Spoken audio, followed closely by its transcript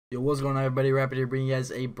Yo, what's going on, everybody? Rapid here, bringing you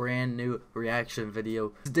guys a brand new reaction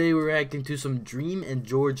video. Today we're reacting to some Dream and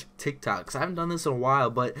George TikToks. I haven't done this in a while,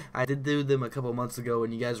 but I did do them a couple months ago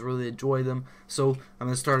and you guys really enjoy them. So I'm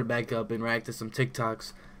going to start it back up and react to some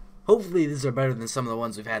TikToks. Hopefully these are better than some of the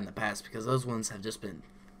ones we've had in the past, because those ones have just been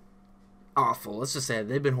awful. Let's just say it.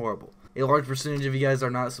 They've been horrible. A large percentage of you guys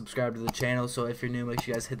are not subscribed to the channel, so if you're new, make sure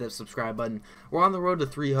you guys hit that subscribe button. We're on the road to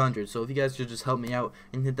 300, so if you guys could just help me out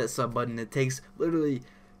and hit that sub button. It takes literally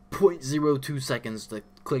 0.02 seconds to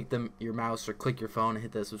click your mouse or click your phone and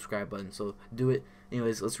hit that subscribe button, so do it.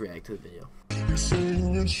 Anyways, let's react to the video.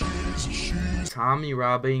 Tommy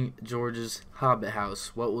robbing George's Hobbit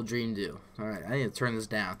house. What will Dream do? Alright, I need to turn this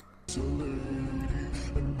down.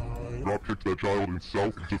 Drop kick that child in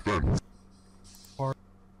self-defense.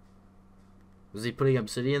 Was he putting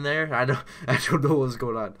obsidian there? I don't know what's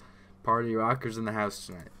going on. Party rockers in the house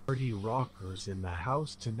tonight. Party rockers in the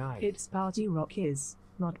house tonight. It's party rockers,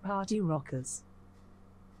 not party rockers.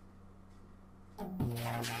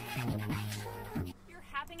 You're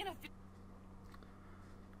having an affair.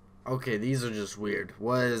 Okay, these are just weird.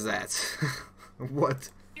 What is that? What?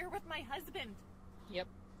 You're with my husband. Yep,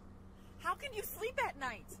 How can you sleep at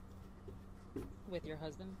night? with your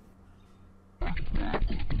husband.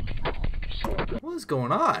 What is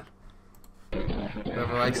going on?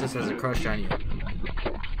 Whoever likes this has a crush on you.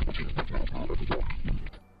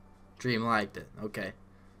 Dream liked it. Okay.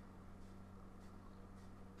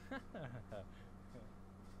 I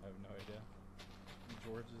have no idea.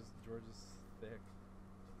 George is thick.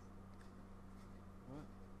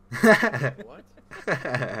 What?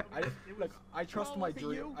 I trust my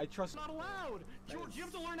dream. I trust. Not allowed. George, you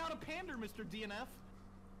have to learn how to pander, Mr. DNF.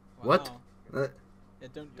 What? Yeah,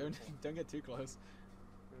 don't get too close.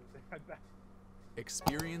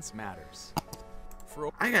 Experience matters.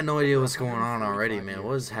 I got no idea what's going on already, man.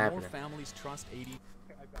 What is More happening? families trust 80.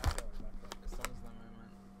 I backed out.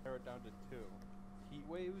 Narrow it down to 2. Heat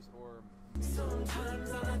waves or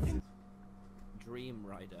Dream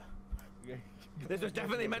Rider. This was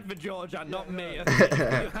definitely meant for George and not me. You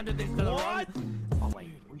handed this to the wrong. Oh wait,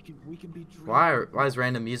 we can be Dream. Why is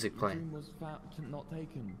random music playing? Dream was not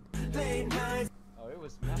taken. oh, it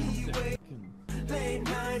was massive.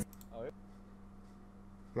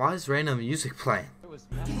 Why is random music playing? It was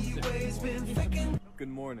massive. Good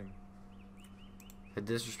morning. How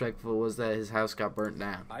disrespectful was that his house got burnt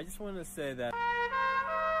down? I just want to say that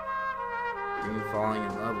You falling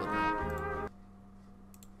in love with him.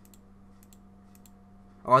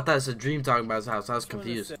 Oh, I thought it said Dream talking about his house. I was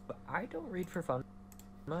confused. I don't read for fun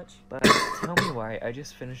much, but tell me why. I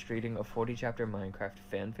just finished reading a 40-chapter Minecraft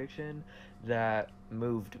fanfiction that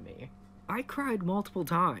moved me. I cried multiple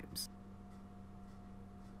times.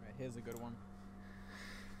 Alright, here's a good one.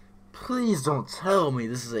 Please don't tell me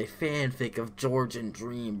this is a fanfic of George and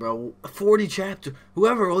Dream, bro. 40 chapter.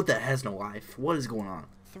 Whoever wrote that has no life. What is going on?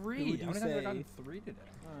 3. How many times have I gotten 3 today?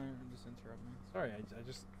 Alright, just interrupt me. Sorry, I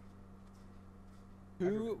just.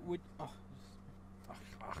 Who would?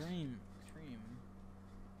 Dream.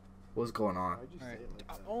 What's going on? Alright.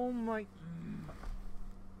 Oh my.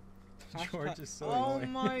 George is so Oh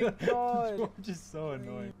annoying. my god. George is so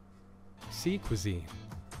annoying. Sea Cuisine.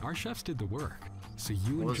 Our chefs did the work, so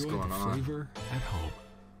you What's enjoy going the on? flavor at home.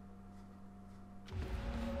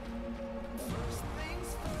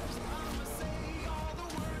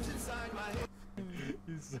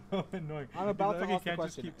 He's so annoying. I'm about He's to like, ask "You the can't just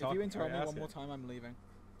question. keep If talking." you interrupt me Alright, one more ask time, I'm leaving.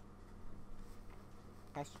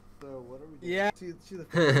 So what are we doing? Yeah. See the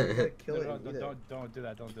first one, kill it. No, and eat it. don't do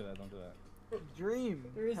that. Don't do that. Don't do that. Dream.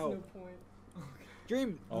 There is help. no point.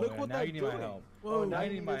 Dream, Oh, look man, what now they're you need doing. my help. Oh, now now you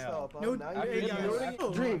you need my help.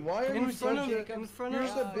 No, Dream, why are you in front such of a... in front You're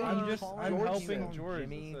of the big I'm George helping fan. George.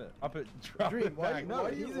 Jimmy. That's it. Up it. Drop Dream, it why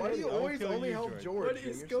back. do you always only help George? What Dream?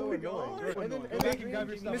 is You're so going annoying. on? And then Back and Dream, grab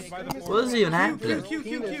your stuff by the Dream is floor. What is even so happening?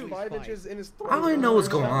 penis 5 inches in his throat. I don't even know what's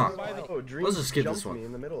going on. Oh, Dream Let's just skip this jumped one. me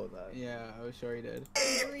in the middle of that. Yeah, I was sure he did.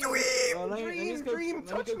 Dream,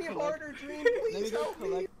 touch me harder, Dream, please help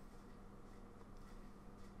me.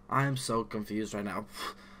 I am so confused right now.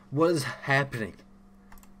 What is happening?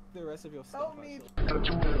 The rest of your stuff. Help me.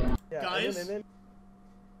 Yeah, Guys? and then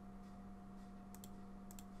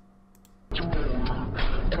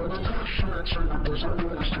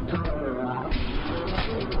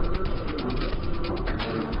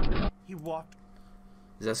He walked.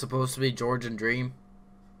 Is that supposed to be George and Dream?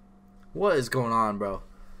 What is going on, bro?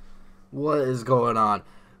 What is going on?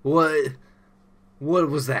 What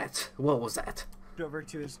was that? What was that? over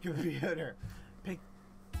to his computer.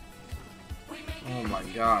 Oh my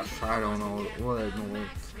gosh, I don't know what in the world.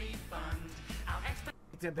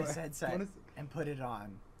 Picked up his headset and put it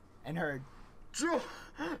on, and heard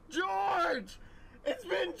George! It's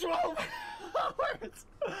been 12 hours!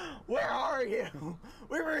 Where are you?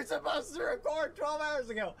 We were supposed to record 12 hours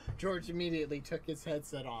ago! George immediately took his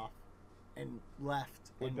headset off and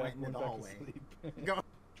left and went into the hallway.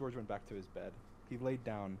 George went back to his bed. He laid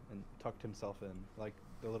down and tucked himself in, like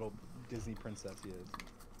the little Disney princess he is.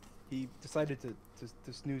 He decided to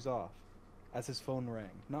snooze off as his phone rang.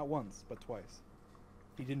 Not once, but twice.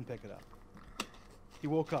 He didn't pick it up. He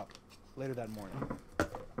woke up later that morning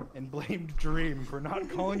and blamed Dream for not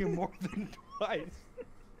calling him more than twice.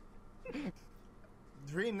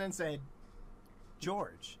 Dream then said,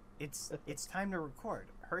 George, it's time to record.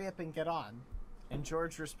 Hurry up and get on. And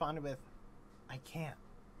George responded with, I can't.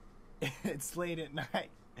 It's late at night,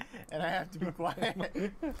 and I have to be quiet.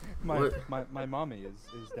 my mommy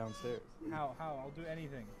is downstairs. How? I'll do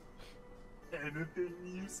anything. Anything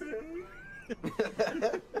you say?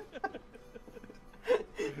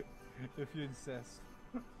 If you insist.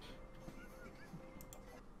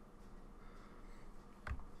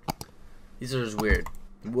 These are just weird.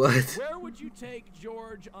 What? Where would you take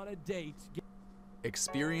George on a date?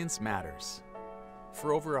 Experience matters.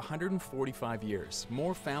 For over 145 years,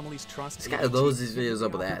 more families trust. This guy loads these videos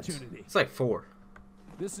up with ads. It's like 4.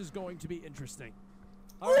 This is going to be interesting.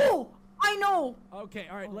 Oh, I know. Okay,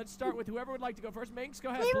 all right. Let's start with whoever would like to go first. Minx, go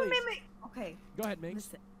ahead, please. Okay. Go ahead, Minx.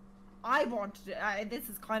 Listen, I wanted to, this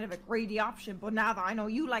is kind of a greedy option, but now that I know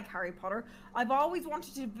you like Harry Potter, I've always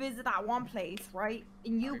wanted to visit that one place, right,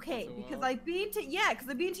 in UK, because I've been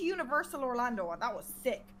to, Universal Orlando, and that was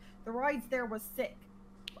sick. The rides there was sick.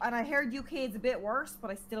 And I heard UK is a bit worse, but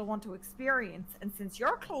I still want to experience. And since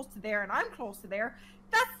you're close to there and I'm close to there,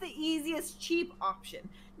 that's the easiest cheap option.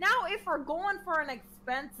 Now, if we're going for an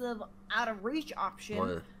expensive, out-of-reach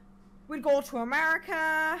option, we'd go to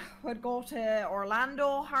America, we'd go to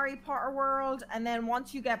Orlando, Harry Potter World, and then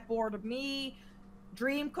once you get bored of me,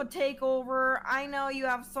 Dream could take over. I know you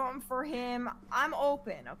have something for him. I'm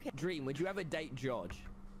open, okay? Dream, would you ever date George?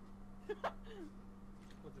 Well,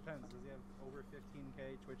 it depends. Does he have over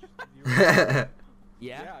 15k Twitch viewers?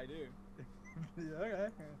 Yeah? Yeah, I do. Yeah, okay.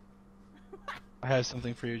 I have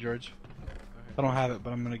something for you, George. I don't have it,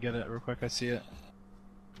 but I'm gonna get it real quick. I see it.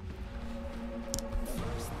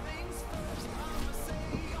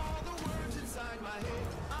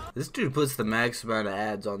 This dude puts the max amount of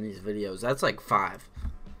ads on these videos. That's like 5.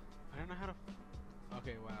 I don't know how to.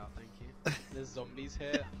 Okay, wow, thank you. There's zombies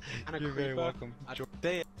here and a You're creeper. very welcome.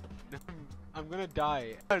 I'm gonna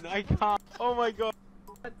die. I can't. Oh my god.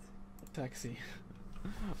 What? Sexy.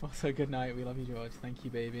 Also, good night. We love you, George. Thank you,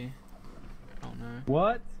 baby. Oh no.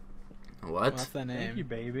 What? What? Well, that's their name. Thank you,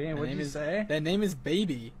 baby. Their What did name you is- say? Their name is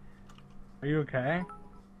Baby. Are you okay?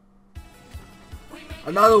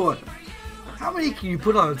 Another one. How many can you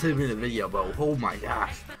put on a 10-minute video, bro? Oh my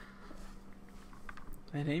gosh.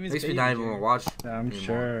 Their name is Makes me Baby. not even want to watch. I'm anymore.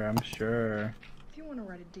 sure. I'm sure. If you want to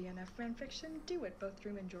write a DNF fanfiction, do it. Both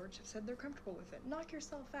Dream and George have said they're comfortable with it. Knock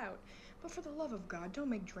yourself out. But for the love of God, don't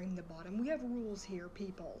make Dream the bottom. We have rules here,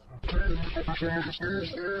 people.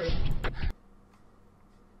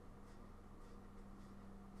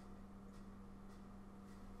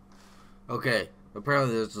 Okay,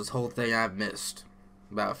 apparently there's this whole thing I've missed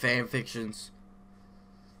about fan fictions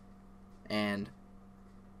and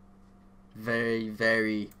very,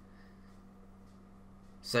 very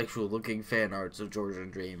sexual looking fan arts of George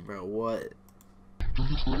and Dream, bro. What?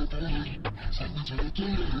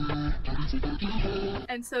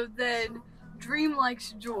 And so then Dream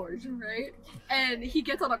likes George, right? And he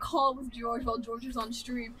gets on a call with George while George is on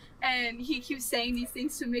stream, and he keeps saying these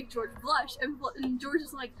things to make George blush, and George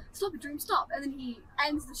is like, stop it, Dream, stop. And then he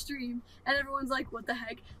ends the stream, and everyone's like, what the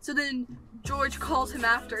heck? So then George calls him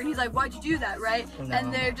after, and he's like, why'd you do that, right?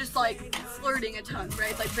 And they're just like flirting a ton,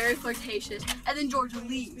 right? Like very flirtatious. And then George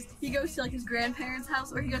leaves. He goes to like his grandparents'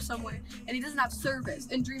 house, or he goes somewhere, and he doesn't have service.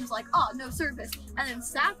 And Dream's like, oh, no service. And then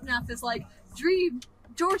Sapnap is like, Dream,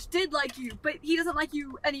 George did like you, but he doesn't like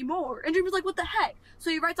you anymore. And Dream was like, what the heck? So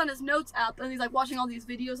he writes on his notes app, and he's like watching all these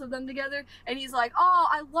videos of them together, and he's like, oh,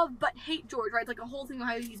 I love but hate George, right? It's like a whole thing of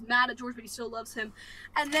how he's mad at George, but he still loves him.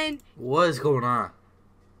 And then What is going on?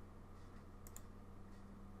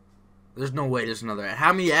 There's no way there's another ad.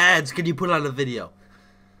 How many ads can you put on a video?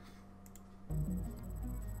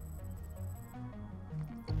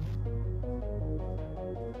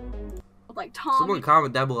 like Tom. Someone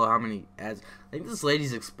comment down below how many ads. I think this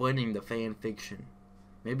lady's explaining the fan fiction.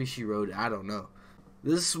 Maybe she wrote it. I don't know.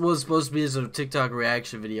 This was supposed to be as a TikTok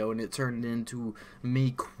reaction video, and it turned into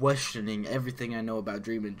me questioning everything I know about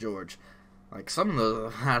Dream and George. Like, some of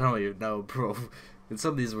those, I don't even know, bro. And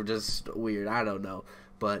some of these were just weird. I don't know.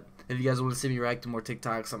 But If you guys want to see me react to more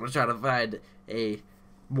TikToks, I'm going to try to find a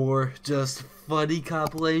more just funny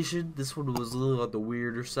compilation. This one was a little on the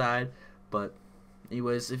weirder side. But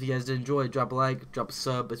anyways, if you guys did enjoy, drop a like, drop a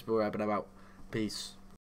sub. It's been wrapping up. Peace.